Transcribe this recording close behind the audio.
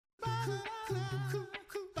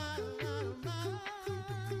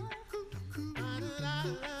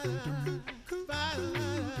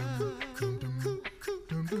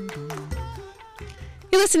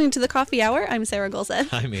You're listening to The Coffee Hour. I'm Sarah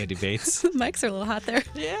Golseth. I'm Andy Bates. Mics are a little hot there.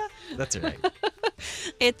 Yeah, that's all right.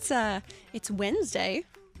 It's Wednesday.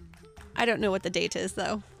 I don't know what the date is,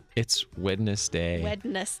 though. It's Wednesday.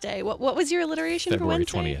 Wednesday. What was your alliteration February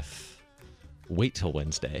for Wednesday? 20th. Wait till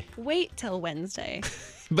Wednesday. Wait till Wednesday.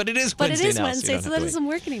 But it is Wednesday now. But it is Wednesday, so that doesn't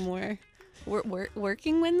work anymore. We're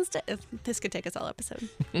working Wednesday. This could take us all episode.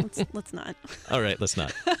 Let's not. All right, let's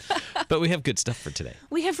not. But we have good stuff for today.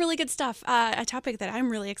 We have really good stuff. A topic that I'm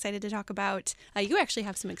really excited to talk about. You actually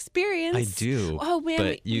have some experience. I do. Oh man,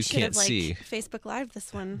 but you should can't have, see. Facebook Live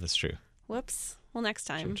this one. That's true. Whoops. Well, next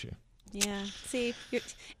time. True. Yeah. See,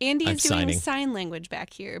 Andy is doing signing. sign language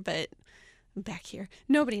back here, but back here,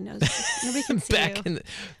 nobody knows. Nobody can see you.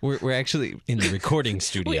 We're actually in the recording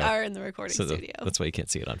studio. We are in the recording studio. That's why you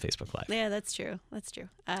can't see it on Facebook Live. Yeah, that's true. That's true.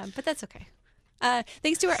 But that's okay.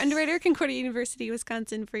 Thanks to our underwriter, Concordia University,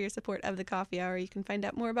 Wisconsin, for your support of the Coffee Hour. You can find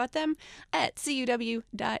out more about them at cuw.edu.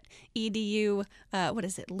 What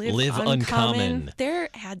is it? Live Uncommon. Their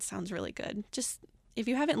ad sounds really good. Just if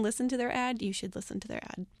you haven't listened to their ad, you should listen to their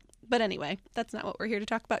ad. But anyway, that's not what we're here to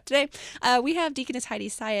talk about today. We have Deaconess Heidi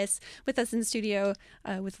Sias with us in studio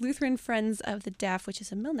with Lutheran Friends of the Deaf, which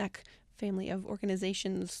is a Milneck family of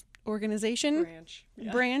organizations. Branch.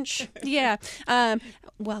 Yeah.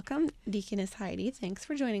 Welcome, Deaconess Heidi. Thanks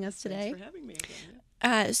for joining us today. Thanks for having me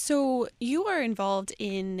again. So you are involved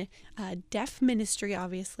in deaf ministry,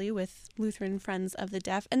 obviously, with Lutheran Friends of the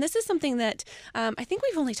Deaf. And this is something that I think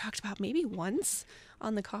we've only talked about maybe once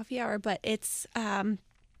on the Coffee Hour, but it's a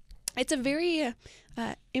very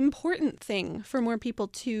important thing for more people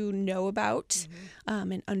to know about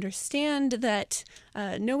and understand that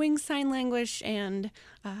knowing sign language and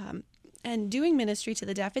doing ministry to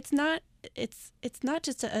the deaf, it's not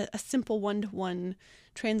just a simple one-to-one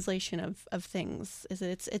translation of things, is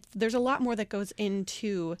it? It's there's a lot more that goes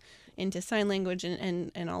into sign language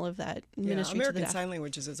and all of that ministry to the American deaf. Sign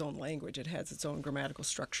Language is its own language. It has its own grammatical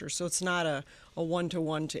structure. So it's not a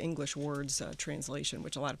one-to-one to English words translation,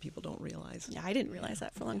 which a lot of people don't realize. Yeah, I didn't realize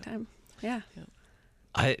that for a long time. Yeah.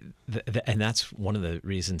 And that's one of the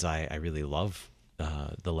reasons I really love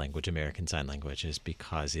the language, American Sign Language, is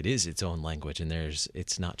because it is its own language, and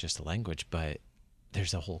it's not just a language, but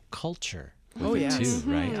there's a whole culture with it too,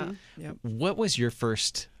 right? Yeah. Yep. What was your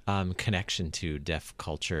first connection to deaf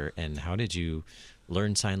culture, and how did you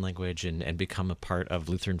learn sign language and become a part of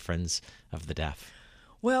Lutheran Friends of the Deaf?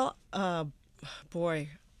 Well,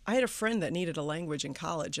 I had a friend that needed a language in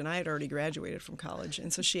college, and I had already graduated from college.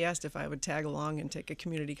 And so she asked if I would tag along and take a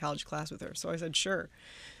community college class with her. So I said, sure.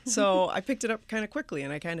 So I picked it up kind of quickly,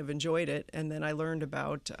 and I kind of enjoyed it. And then I learned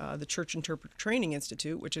about the Church Interpreter Training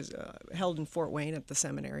Institute, which is held in Fort Wayne at the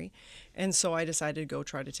seminary. And so I decided to go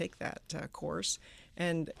try to take that course.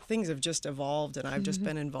 And things have just evolved, and I've just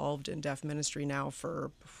been involved in deaf ministry now for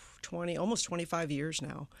almost 25 years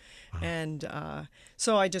now. Wow. And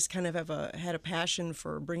so I just kind of had a passion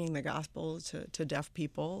for bringing the gospel to deaf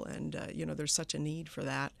people, and there's such a need for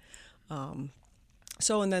that. And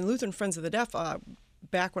then Lutheran Friends of the Deaf,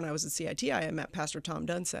 back when I was at CITI, I met Pastor Tom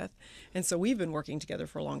Dunseth, and so we've been working together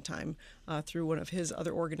for a long time through one of his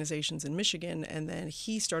other organizations in Michigan, and then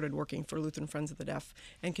he started working for Lutheran Friends of the Deaf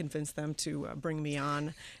and convinced them to bring me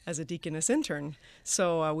on as a deaconess intern.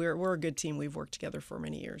 So we're a good team. We've worked together for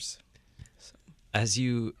many years. So. As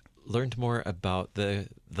you learned more about the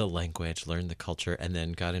language, learned the culture, and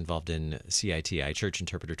then got involved in CITI, Church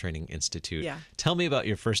Interpreter Training Institute. Yeah. Tell Tell me about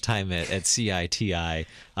your first time at CITI,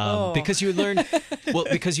 because you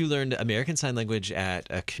learned American Sign Language at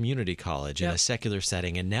a community college in a secular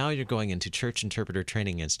setting, and now you're going into Church Interpreter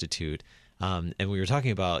Training Institute. And we were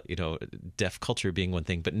talking about deaf culture being one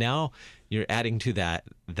thing, but now you're adding to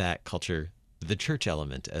that culture the church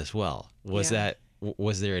element as well. Was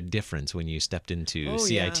there a difference when you stepped into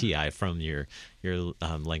CITI from your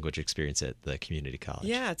language experience at the community college?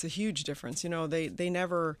 Yeah, it's a huge difference. They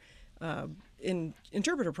never, in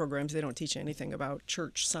interpreter programs, they don't teach anything about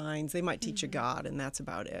church signs. They might teach a God, and that's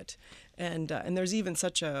about it. And there's even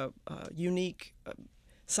such a unique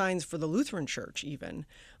signs for the Lutheran Church, even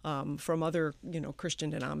from other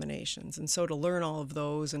Christian denominations. And so to learn all of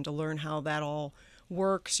those and to learn how that all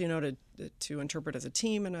works, to interpret as a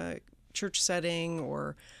team in a church setting,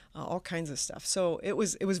 or all kinds of stuff. So it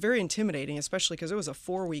was very intimidating, especially because it was a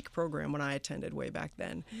 4-week program when I attended way back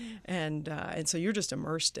then, and so you're just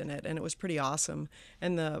immersed in it, and it was pretty awesome.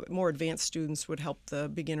 And the more advanced students would help the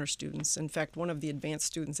beginner students. In fact, one of the advanced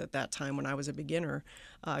students at that time, when I was a beginner,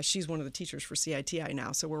 she's one of the teachers for CITI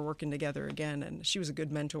now, so we're working together again. And she was a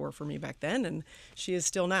good mentor for me back then, and she is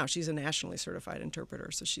still now. She's a nationally certified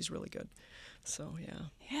interpreter, so she's really good. So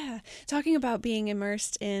yeah. Talking about being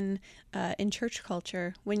immersed in church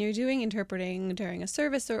culture, when you're doing interpreting during a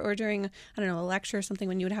service or during, I don't know, a lecture or something,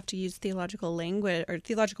 when you would have to use theological language or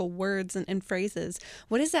theological words and phrases,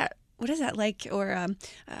 what is that like? Or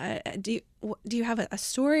do you have a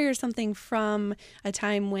story or something from a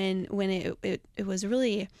time when it was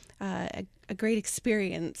really a great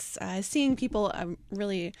experience, seeing people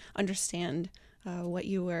really understand what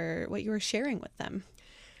you were sharing with them?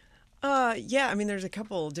 Yeah, I mean, there's a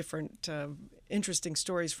couple different interesting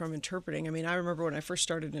stories from interpreting. I mean, I remember when I first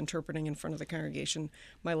started interpreting in front of the congregation,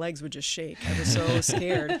 my legs would just shake. I was so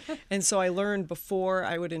scared. And so I learned before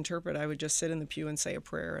I would interpret, I would just sit in the pew and say a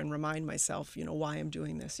prayer and remind myself, why I'm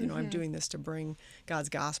doing this. I'm doing this to bring God's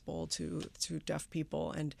gospel to deaf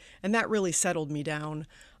people. And that really settled me down.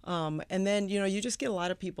 And then, you just get a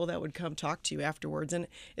lot of people that would come talk to you afterwards. And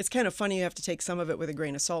it's kind of funny, you have to take some of it with a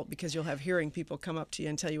grain of salt, because you'll have hearing people come up to you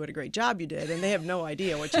and tell you what a great job you did, and they have no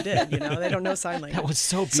idea what you did. They don't know sign language. That was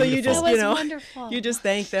so beautiful. So you just, that was wonderful. You just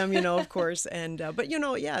thank them, of course. And, but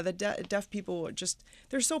the deaf people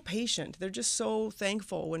they're so patient. They're just so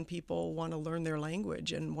thankful when people want to learn their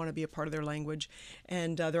language and want to be a part of their language.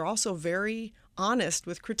 And they're also very honest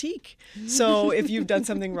with critique. So if you've done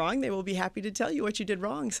something wrong, they will be happy to tell you what you did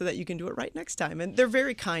wrong so that you can do it right next time. And they're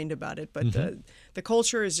very kind about it. But the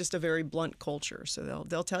culture is just a very blunt culture. So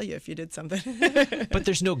they'll tell you if you did something. But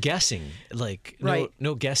there's no guessing, right.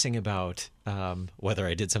 no guessing about whether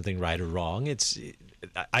I did something right or wrong.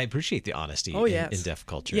 I appreciate the honesty in deaf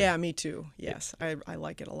culture. Yeah, me too. Yes, I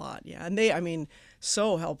like it a lot. Yeah, and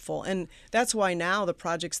so helpful. And that's why now the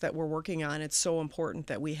projects that we're working on, it's so important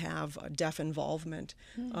that we have deaf involvement.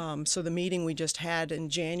 So the meeting we just had in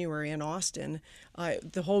January in Austin,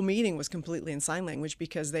 the whole meeting was completely in sign language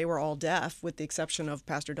because they were all deaf with the exception of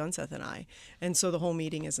Pastor Dunseth and I. And so the whole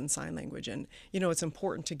meeting is in sign language. And, it's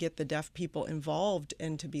important to get the deaf people involved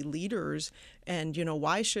and to be leaders. And,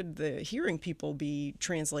 why should the hearing people be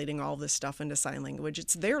translating all this stuff into sign language?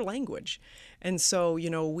 It's their language. And so,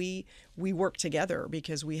 we work together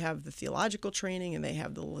because we have the theological training and they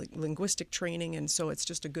have the linguistic training. And so it's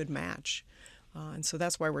just a good match. And so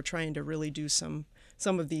that's why we're trying to really do some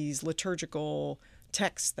of these liturgical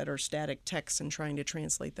texts that are static texts and trying to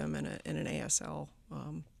translate them in an ASL,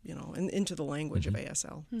 and into the language of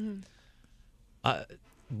ASL.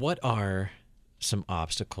 What are some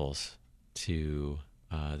obstacles to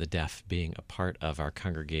the deaf being a part of our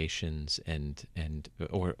congregations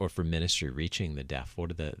or for ministry reaching the deaf?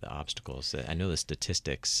 What are the obstacles? I know the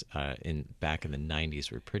statistics back in the 90s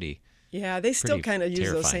were pretty. Yeah, they still kind of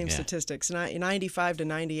use those terrifying, same statistics. 95 to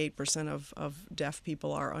 98% of deaf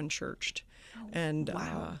people are unchurched. And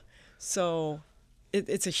wow. So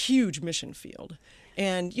it's a huge mission field.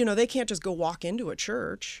 And, they can't just go walk into a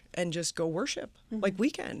church and just go worship like we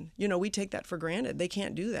can. We take that for granted. They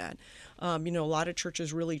can't do that. A lot of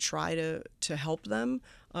churches really try to help them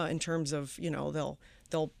in terms of,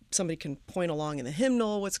 somebody can point along in the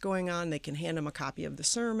hymnal what's going on. They can hand them a copy of the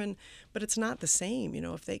sermon. But it's not the same.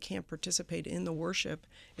 If they can't participate in the worship,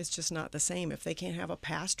 it's just not the same. If they can't have a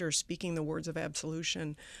pastor speaking the words of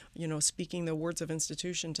absolution, speaking the words of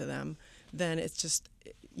institution to them, then it's just,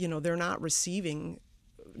 they're not receiving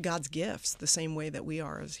God's gifts the same way that we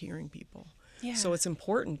are as hearing people. Yeah. So it's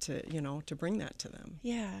important to bring that to them.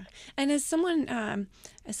 Yeah. And as someone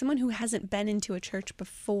who hasn't been into a church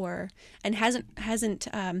before and hasn't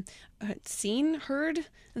heard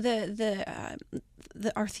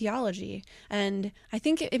our theology, and I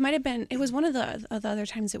think it was one of the other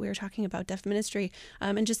times that we were talking about deaf ministry,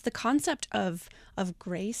 and just the concept of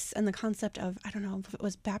grace and the concept of, I don't know if it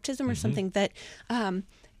was baptism or something, that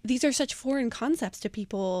these are such foreign concepts to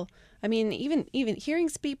people. I mean, even hearing.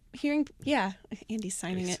 Yeah, Andy's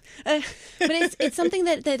signing it. But it's something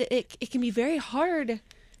that it can be very hard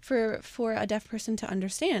for a deaf person to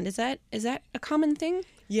understand. Is that a common thing?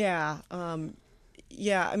 Yeah,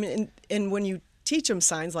 yeah. I mean, and when you teach them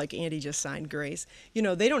signs like Andy just signed grace, they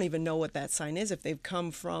don't even know what that sign is if they've come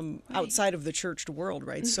from outside of the church world,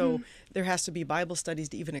 right? So there has to be Bible studies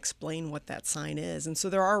to even explain what that sign is. And so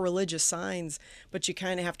there are religious signs, but you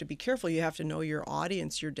kind of have to be careful. You have to know your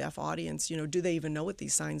audience, your deaf audience. Do they even know what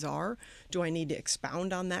these signs are? Do I need to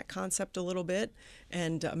expound on that concept a little bit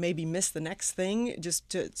and maybe miss the next thing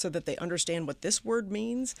so that they understand what this word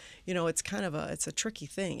means? It's a tricky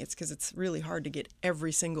thing. It's because it's really hard to get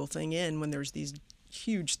every single thing in when there's these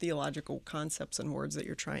huge theological concepts and words that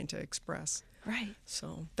you're trying to express. Right.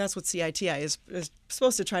 So that's what CITI is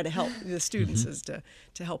supposed to try to help the students, is to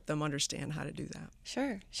help them understand how to do that.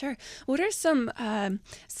 Sure. What are some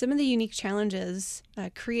of the unique challenges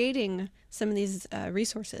creating some of these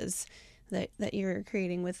resources that you're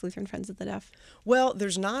creating with Lutheran Friends of the Deaf? Well,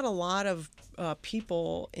 there's not a lot of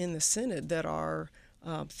people in the Synod that are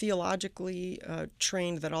theologically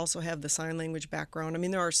trained that also have the sign language background. I mean,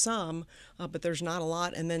 there are some, but there's not a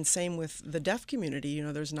lot. And then same with the deaf community.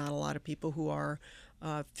 There's not a lot of people who are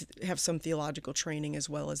have some theological training as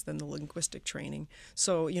well as then the linguistic training.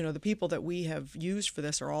 So, the people that we have used for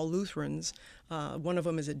this are all Lutherans. One of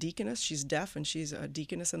them is a deaconess. She's deaf, and she's a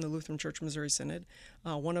deaconess in the Lutheran Church Missouri Synod.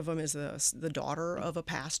 One of them is the daughter of a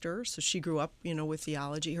pastor, so she grew up, with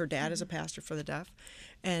theology. Her dad is a pastor for the deaf.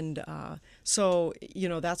 And so,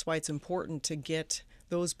 that's why it's important to get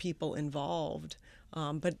those people involved.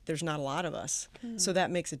 But there's not a lot of us, so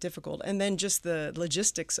that makes it difficult. And then just the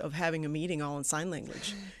logistics of having a meeting all in sign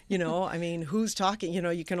language. I mean, who's talking? You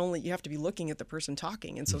have to be looking at the person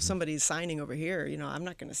talking. And so if somebody's signing over here, I'm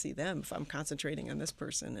not going to see them if I'm concentrating on this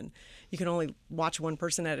person. And you can only watch one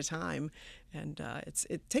person at a time. And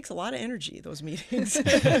it takes a lot of energy, those meetings.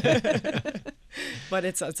 But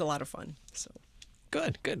it's a lot of fun. So.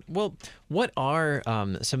 Good. Well, what are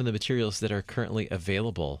some of the materials that are currently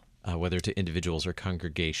available, whether to individuals or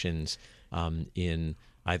congregations, in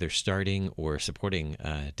either starting or supporting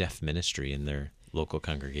deaf ministry in their local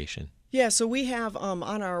congregation? Yeah, so we have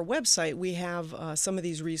on our website, we have some of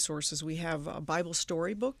these resources. We have Bible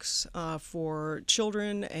storybooks for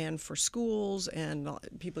children and for schools, and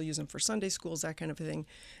people use them for Sunday schools, that kind of thing.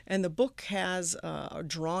 And the book has a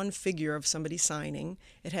drawn figure of somebody signing.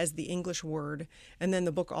 It has the English word. And then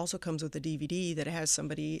the book also comes with a DVD that has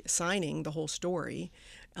somebody signing the whole story.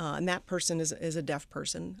 And that person is a deaf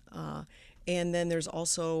person. And then there's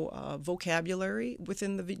also vocabulary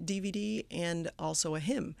within the DVD, and also a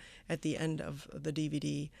hymn at the end of the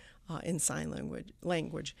DVD in sign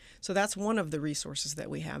language. So that's one of the resources that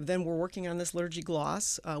we have. Then we're working on this liturgy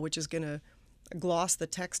gloss, which is going to gloss the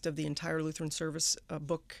text of the entire Lutheran service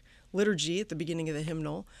book liturgy at the beginning of the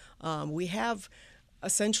hymnal. We have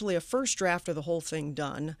essentially a first draft of the whole thing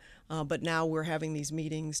done, but now we're having these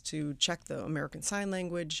meetings to check the American Sign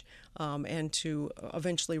Language and to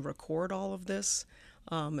eventually record all of this.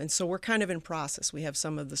 And so we're kind of in process. We have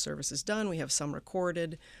some of the services done. We have some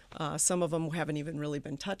recorded. Some of them haven't even really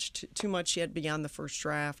been touched too much yet beyond the first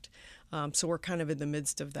draft. So we're kind of in the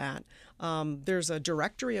midst of that. There's a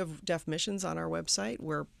directory of deaf missions on our website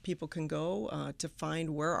where people can go to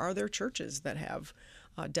find where are there churches that have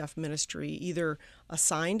deaf ministry, either a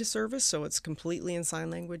signed service, so it's completely in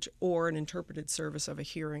sign language, or an interpreted service of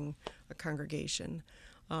a congregation.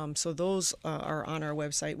 So those are on our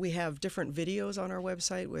website. We have different videos on our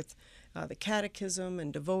website with the catechism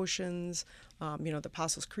and devotions. The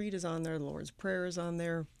Apostles' Creed is on there, the Lord's Prayer is on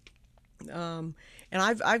there. And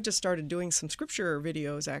I've just started doing some scripture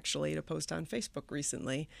videos actually to post on Facebook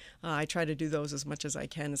recently. I try to do those as much as I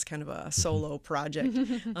can. It's kind of a solo project,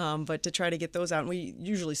 but to try to get those out. And we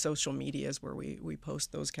usually social media is where we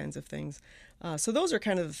post those kinds of things. So those are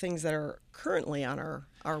kind of the things that are currently on our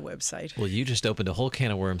website. Well, you just opened a whole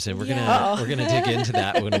can of worms, and we're gonna dig into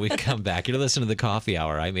that when we come back. You're listening to the Coffee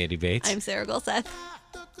Hour. I'm Andy Bates. I'm Sarah Gulseth.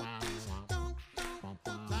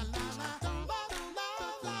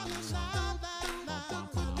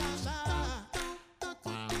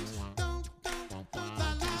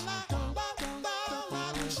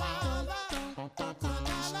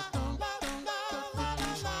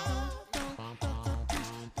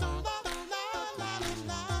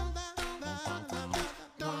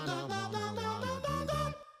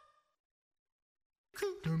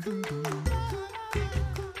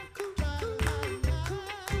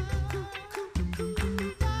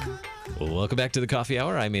 Welcome back to the Coffee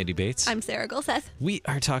Hour. I'm Andy Bates. I'm Sarah Gulseth. We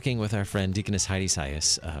are talking with our friend Deaconess Heidi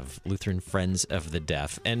Sias of Lutheran Friends of the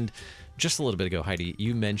Deaf. And just a little bit ago, Heidi,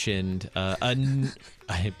 you mentioned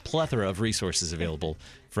a plethora of resources available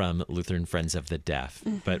from Lutheran Friends of the Deaf.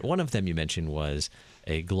 Mm-hmm. But one of them you mentioned was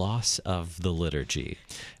a gloss of the liturgy.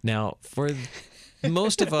 Now, for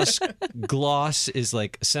most of us, gloss is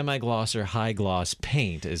like semi-gloss or high gloss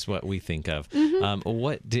paint is what we think of.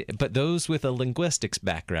 But those with a linguistics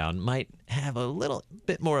background might have a little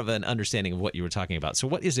bit more of an understanding of what you were talking about. So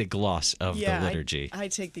what is a gloss of the liturgy? I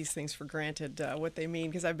take these things for granted, what they mean,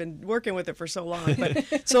 because I've been working with it for so long.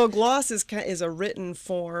 But so a gloss is a written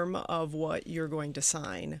form of what you're going to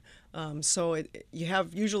sign. So you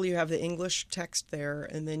have the English text there,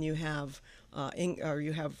 and then you have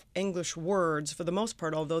you have English words for the most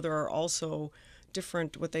part, although there are also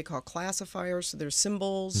different what they call classifiers. So there's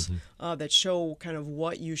symbols that show kind of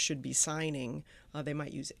what you should be signing. They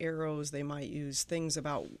might use arrows. They might use things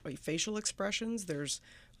about facial expressions. There's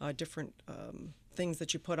different things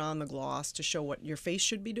that you put on the gloss to show what your face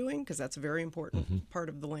should be doing, because that's a very important part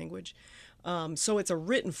of the language. So it's a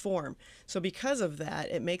written form. So because of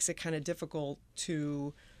that, it makes it kind of difficult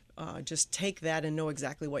to just take that and know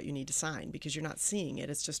exactly what you need to sign, because you're not seeing it.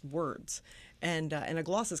 It's just words. And a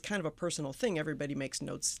gloss is kind of a personal thing. Everybody makes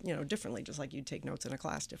notes, differently, just like you take notes in a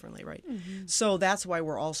class differently, right? So that's why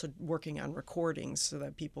we're also working on recordings so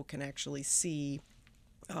that people can actually see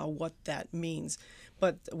what that means.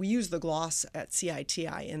 But we use the gloss at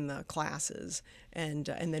CITI in the classes, and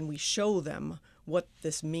then we show them what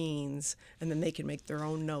this means, and then they can make their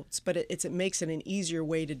own notes. But it makes it an easier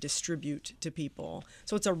way to distribute to people.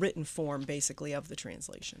 So it's a written form, basically, of the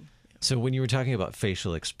translation. So when you were talking about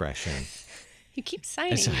facial expression, you keep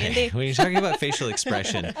signing. When you're talking about facial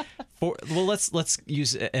expression, let's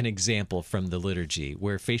use an example from the liturgy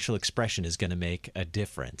where facial expression is going to make a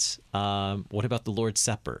difference. What about the Lord's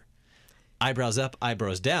Supper? Eyebrows up,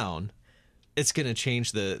 eyebrows down. It's going to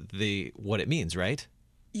change the what it means, right?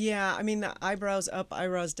 Yeah, I mean, the eyebrows up,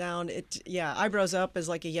 eyebrows down. Eyebrows up is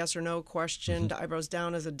like a yes or no question. Eyebrows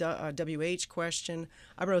down is a WH question.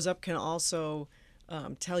 Eyebrows up can also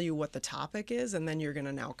tell you what the topic is, and then you're going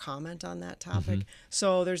to now comment on that topic.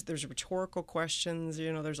 So there's rhetorical questions.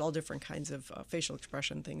 There's all different kinds of facial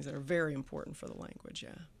expression things that are very important for the language.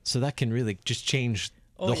 Yeah. So that can really just change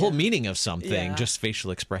the whole meaning of something, just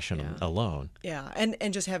facial expression alone. Yeah,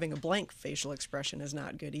 and just having a blank facial expression is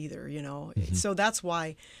not good either, So that's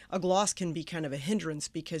why a gloss can be kind of a hindrance,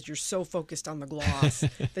 because you're so focused on the gloss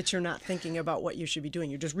that you're not thinking about what you should be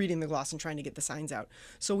doing. You're just reading the gloss and trying to get the signs out.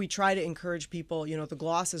 So we try to encourage people, the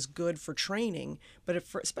gloss is good for training, but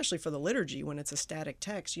especially for the liturgy, when it's a static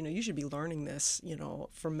text, you should be learning this,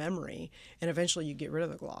 from memory, and eventually you get rid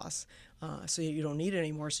of the gloss. So you don't need it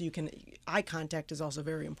anymore. So eye contact is also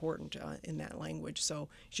very important in that language. So you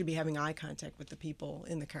should be having eye contact with the people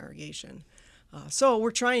in the congregation. So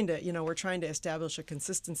we're trying to establish a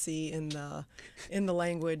consistency in the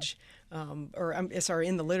language, in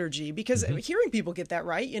the liturgy, because hearing people get that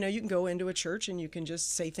right. You can go into a church and you can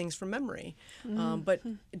just say things from memory. But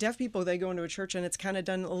deaf people, they go into a church and it's kind of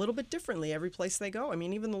done a little bit differently every place they go. I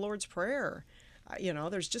mean, even the Lord's Prayer.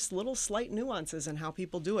 There's just little slight nuances in how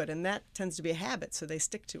people do it, and that tends to be a habit, so they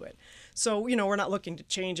stick to it. So, we're not looking to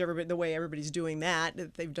change the way everybody's doing that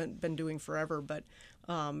they've been doing forever, but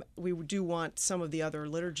we do want some of the other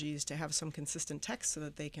liturgies to have some consistent text so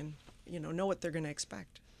that they can, know what they're going to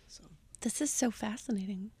expect. So this is so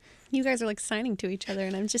fascinating. You guys are like signing to each other,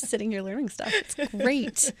 and I'm just sitting here learning stuff. It's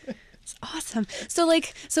great. It's awesome. So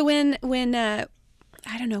when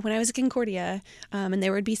I don't know, when I was at Concordia, and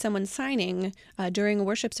there would be someone signing during a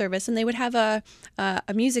worship service, and they would have a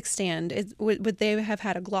music stand. Would they have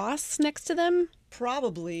had a gloss next to them?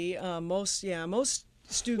 Probably. Most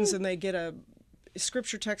students, and they get a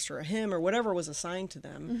scripture text or a hymn or whatever was assigned to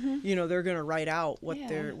them, they're going to write out what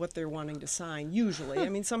they're wanting to sign. Usually, I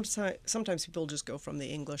mean, sometimes people just go from the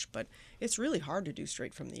English, but it's really hard to do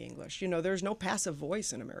straight from the English. There's no passive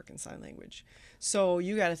voice in American Sign Language, so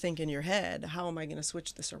you got to think in your head, how am I going to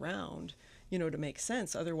switch this around, to make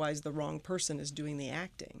sense? Otherwise, the wrong person is doing the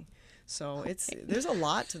acting. So there's a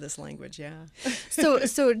lot to this language, yeah.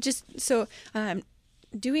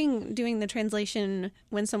 Doing the translation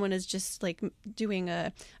when someone is just like doing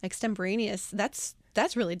a extemporaneous, that's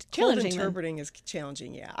really challenging. Cold interpreting is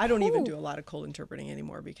challenging, yeah. I don't even do a lot of cold interpreting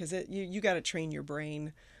anymore, because you got to train your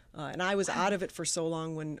brain. And I was out of it for so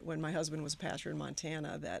long when my husband was a pastor in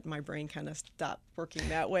Montana that my brain kind of stopped working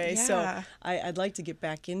that way. Yeah. So I'd like to get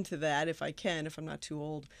back into that if I can, if I'm not too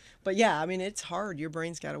old. But yeah, I mean, it's hard. Your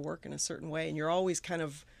brain's got to work in a certain way, and you're always kind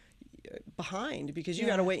of behind, because you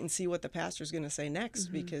got to wait and see what the pastor's going to say next,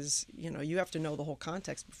 because you have to know the whole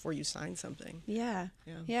context before you sign something. Yeah.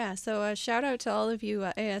 So shout out to all of you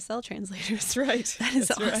ASL translators. That's right. That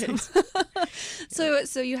is awesome. Right.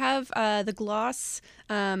 So you have the gloss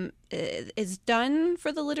is done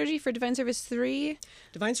for the liturgy for Divine Service 3.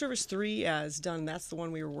 Divine Service 3 is done. That's the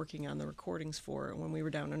one we were working on the recordings for when we were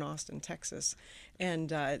down in Austin, Texas.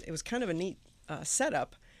 And it was kind of a neat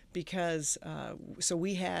setup because so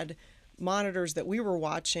we had monitors that we were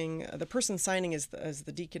watching. The person signing is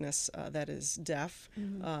the deaconess that is deaf.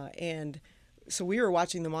 And so we were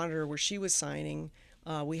watching the monitor where she was signing.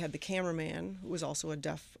 We had the cameraman, who was also a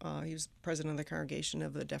deaf, he was president of the congregation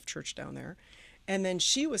of the deaf church down there. And then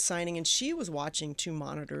she was signing, and she was watching 2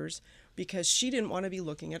 monitors because she didn't want to be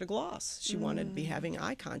looking at a gloss. She wanted to be having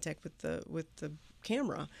eye contact with the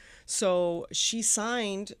camera. So she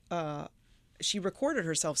signed, she recorded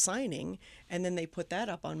herself signing, and then they put that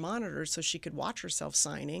up on monitors so she could watch herself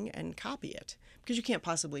signing and copy it. Because you can't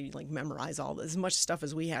possibly like memorize as much stuff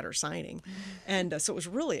as we had her signing. And so it was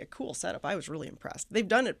really a cool setup. I was really impressed. They've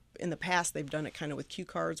done it in the past. They've done it kind of with cue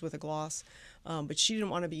cards with a gloss. But she didn't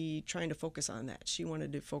want to be trying to focus on that. She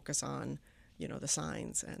wanted to focus on, the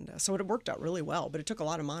signs. And so it worked out really well, but it took a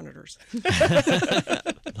lot of monitors.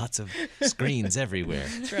 Lots of screens everywhere.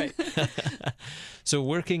 That's right. So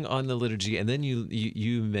working on the liturgy, and then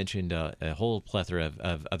you mentioned a whole plethora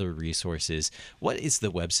of other resources. What is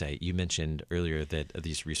the website you mentioned earlier that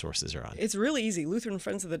these resources are on? It's really easy,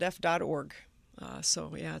 LutheranFriendsOfTheDeaf.org.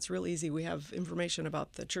 So, yeah, it's real easy. We have information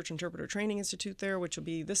about the Church Interpreter Training Institute there, which will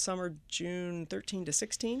be this summer, June 13 to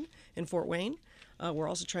 16 in Fort Wayne. We're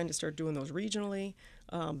also trying to start doing those regionally.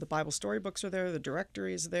 The Bible storybooks are there. The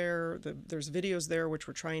directory is there. There's videos there, which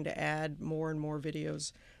we're trying to add more and more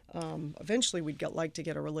videos. Eventually, we'd like to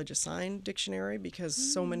get a religious sign dictionary because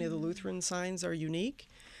so many of the Lutheran signs are unique.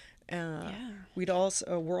 We're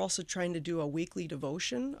also trying to do a weekly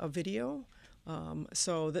devotion, a video.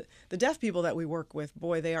 So the deaf people that we work with,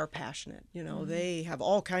 boy, they are passionate. They have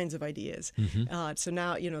all kinds of ideas. So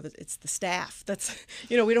now, it's the staff. That's,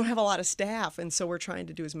 we don't have a lot of staff. And so we're trying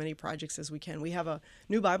to do as many projects as we can. We have a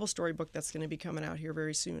new Bible storybook that's going to be coming out here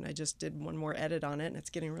very soon. I just did one more edit on it, and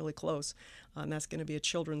it's getting really close. And that's going to be a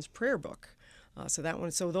children's prayer book. So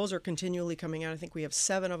those are continually coming out. I think we have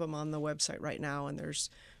 7 of them on the website right now, and there's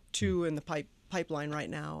 2 in the pipeline right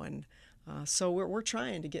now. And so we're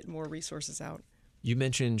trying to get more resources out. You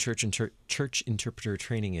mentioned Church Interpreter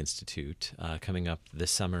Training Institute coming up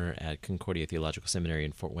this summer at Concordia Theological Seminary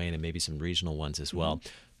in Fort Wayne, and maybe some regional ones as well.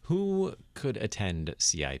 Who could attend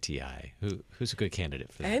CITI? Who's a good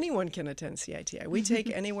candidate for that? Anyone can attend CITI. We take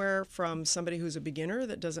anywhere from somebody who's a beginner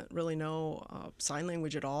that doesn't really know sign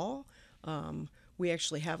language at all. We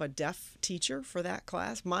actually have a deaf teacher for that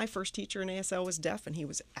class. My first teacher in ASL was deaf, and he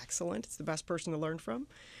was excellent. It's the best person to learn from.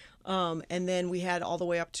 And then we had all the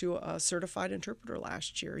way up to a certified interpreter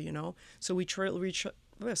last year, So we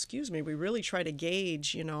really try to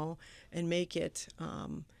gauge, and make it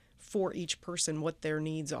for each person what their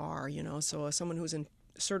needs are, So someone who's a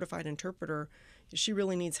certified interpreter, she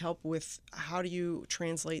really needs help with how do you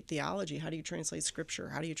translate theology? How do you translate scripture?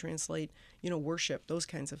 How do you translate, worship? Those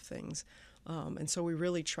kinds of things. And so we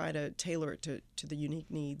really try to tailor it to the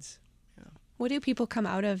unique needs. What do people come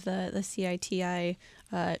out of the CITI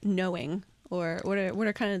knowing, or what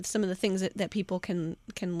are kind of some of the things that people can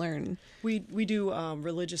learn? We do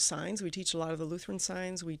religious signs. We teach a lot of the Lutheran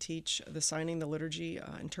signs. We teach the signing, the liturgy,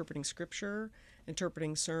 interpreting scripture,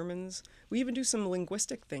 interpreting sermons. We even do some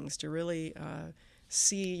linguistic things to really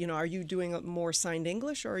see, are you doing more signed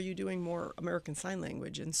English or are you doing more American Sign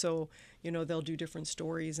Language? And so, they'll do different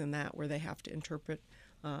stories in that where they have to interpret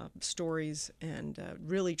stories and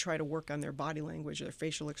really try to work on their body language, their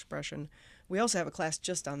facial expression. We also have a class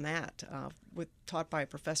just on that, taught by a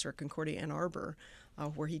professor at Concordia Ann Arbor,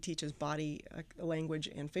 where he teaches body language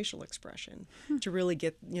and facial expression to really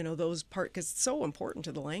get those parts, because it's so important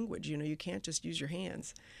to the language. You can't just use your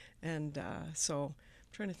hands, and so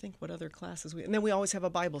I'm trying to think what other classes and then we always have a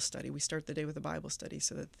Bible study. We start the day with a Bible study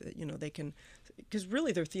so that they can, because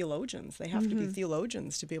really they're theologians. They have to be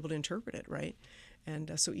theologians to be able to interpret it, right?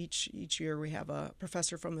 And so each year we have a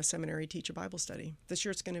professor from the seminary teach a Bible study. This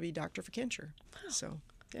year it's going to be Dr. Fikencher. Wow. So,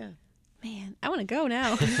 yeah. Man, I want to go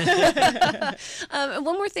now.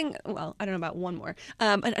 One more thing. Well, I don't know about one more.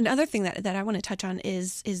 Another thing that I want to touch on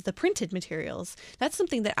is the printed materials. That's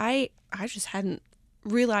something that I just hadn't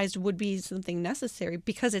realized would be something necessary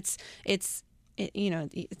because it's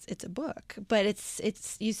a book, but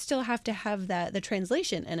it's you still have to have the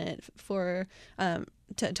translation in it for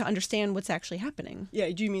to understand what's actually happening. Yeah,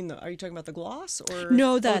 do you mean are you talking about the gloss or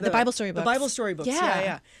no the Bible storybooks? The Bible storybooks.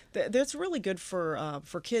 Yeah. That's really good for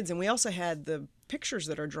kids, and we also had the pictures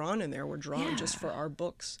that are drawn in there were drawn just for our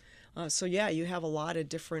books. So yeah, you have a lot of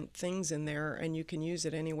different things in there, and you can use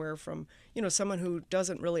it anywhere from, someone who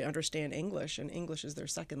doesn't really understand English and English is their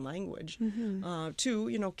second language,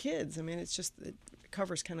 to, kids. I mean, it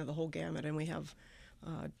covers kind of the whole gamut, and we have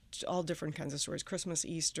all different kinds of stories: Christmas,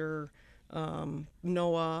 Easter,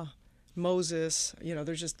 Noah, Moses.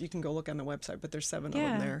 You can go look on the website, but there's 7 of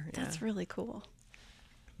them there. Yeah. That's really cool.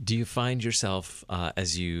 Do you find yourself,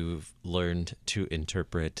 as you've learned to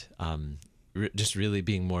interpret, just really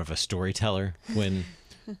being more of a storyteller when,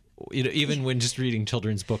 even when just reading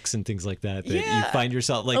children's books and things like that, you find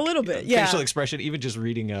yourself like a little bit, facial expression, even just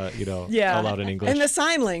reading, out loud in English. And the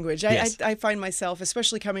sign language. Yes. I find myself,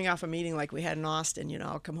 especially coming off a meeting like we had in Austin,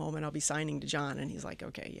 I'll come home and I'll be signing to John and he's like,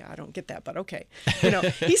 okay, yeah, I don't get that, but okay.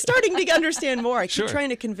 He's starting to understand more. I keep trying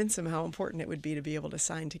to convince him how important it would be to be able to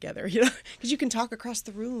sign together, because you can talk across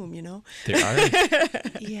the room,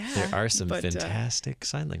 There are some fantastic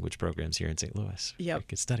sign language programs here in St. Louis. Yep. You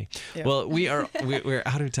could study. Yep. Well, we're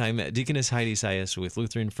out of time. Deaconess Heidi Sias with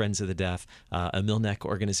Lutheran Friends of the Deaf, a Mill Neck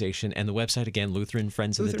organization, and the website again, Lutheran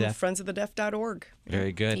Friends of the Deaf. LutheranFriendsOfTheDeaf.org.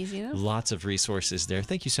 Very good. Easy enough. Lots of resources there.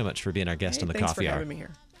 Thank you so much for being our guest on the Coffee Hour. Thanks for having me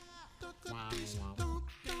here.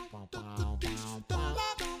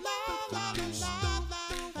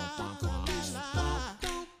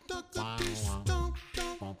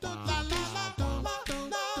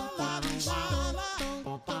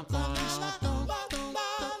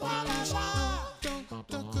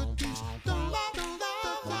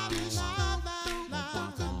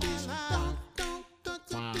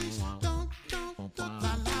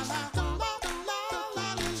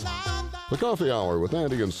 The Coffee Hour with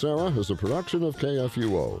Andy and Sarah is a production of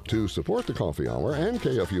KFUO. To support the Coffee Hour and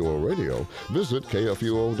KFUO Radio, visit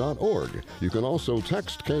KFUO.org. You can also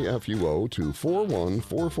text KFUO to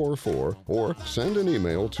 41444 or send an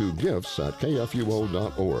email to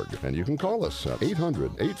gifts@KFUO.org. And you can call us at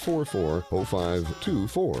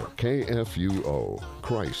 800-844-0524. KFUO.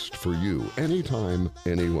 Christ for you, anytime,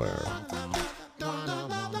 anywhere.